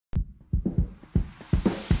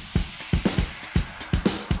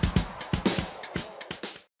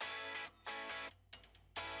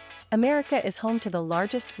America is home to the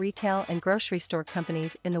largest retail and grocery store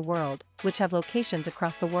companies in the world, which have locations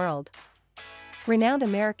across the world. Renowned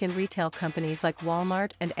American retail companies like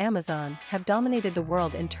Walmart and Amazon have dominated the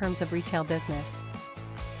world in terms of retail business.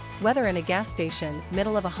 Whether in a gas station,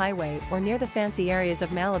 middle of a highway, or near the fancy areas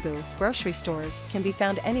of Malibu, grocery stores can be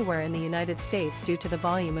found anywhere in the United States due to the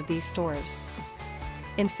volume of these stores.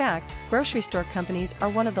 In fact, grocery store companies are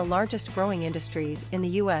one of the largest growing industries in the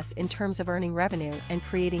U.S. in terms of earning revenue and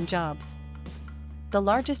creating jobs. The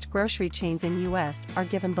largest grocery chains in U.S. are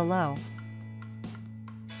given below.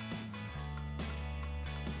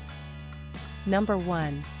 Number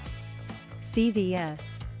 1.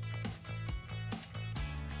 CVS.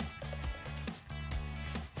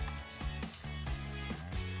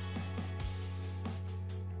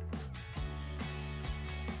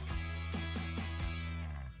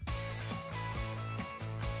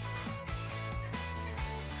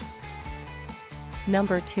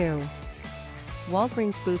 Number 2.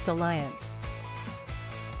 Walgreens Boots Alliance.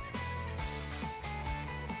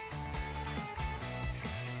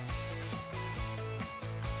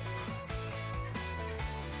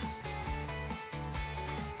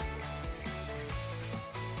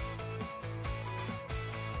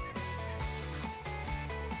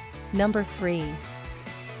 Number 3.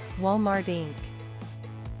 Walmart Inc.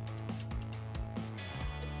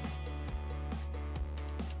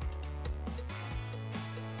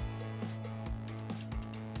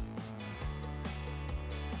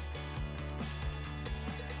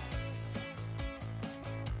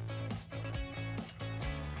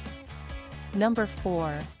 Number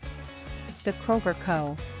 4. The Kroger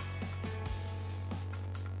Co.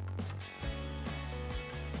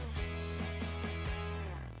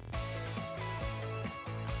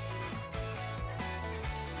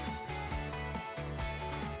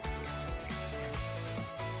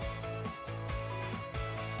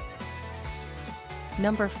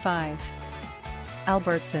 Number 5.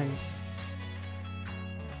 Albertsons.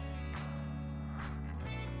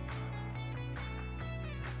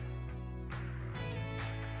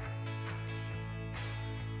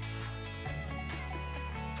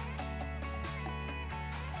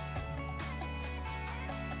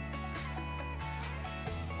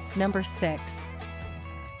 Number 6.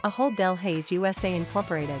 Ahold Delhaize USA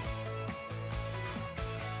Incorporated.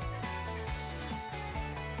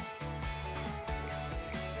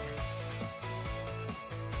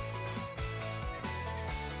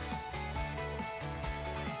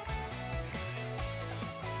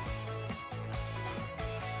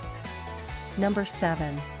 Number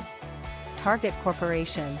 7. Target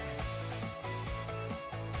Corporation.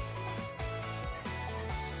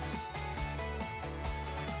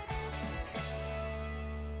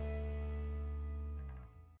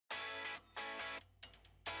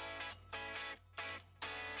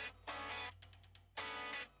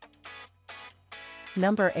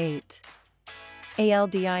 Number 8.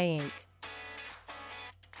 ALDI Inc.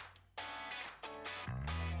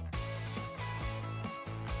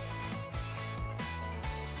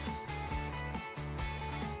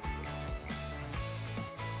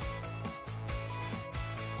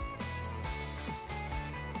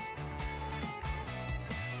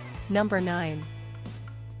 Number 9.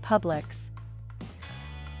 Publix.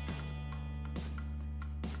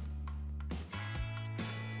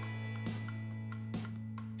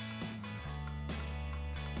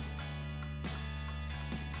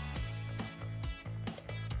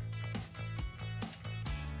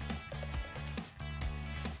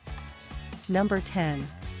 Number 10.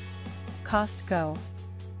 Costco.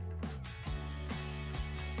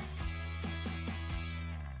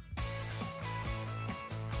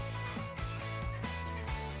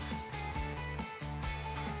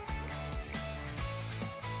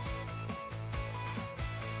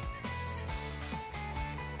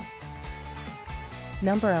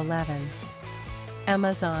 Number 11.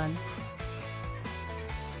 Amazon.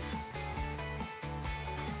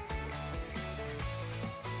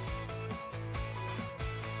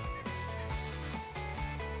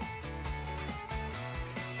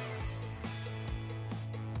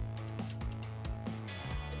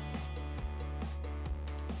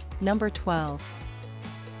 Number 12.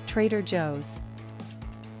 Trader Joe's.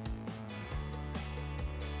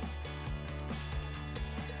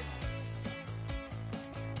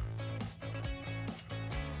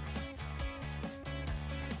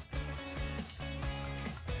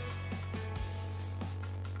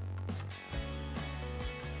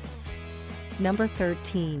 Number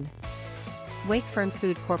 13. Wakefern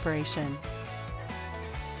Food Corporation.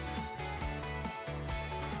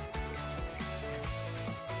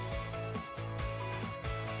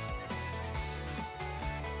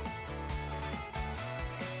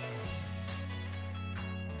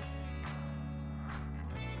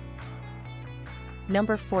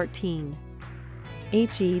 Number 14.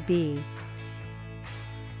 H-E-B.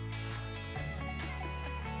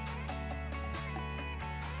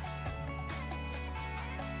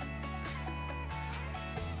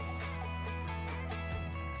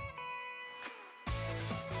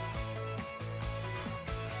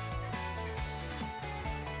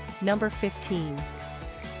 Number 15.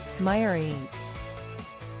 Meyer Inc.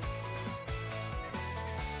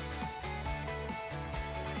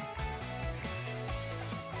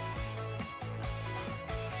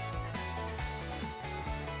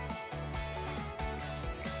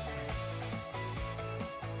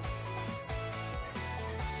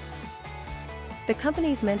 The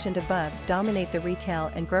companies mentioned above dominate the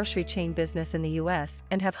retail and grocery chain business in the US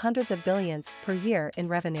and have hundreds of billions per year in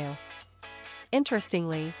revenue.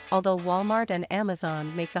 Interestingly, although Walmart and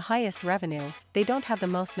Amazon make the highest revenue, they don't have the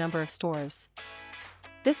most number of stores.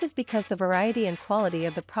 This is because the variety and quality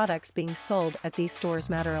of the products being sold at these stores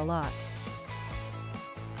matter a lot.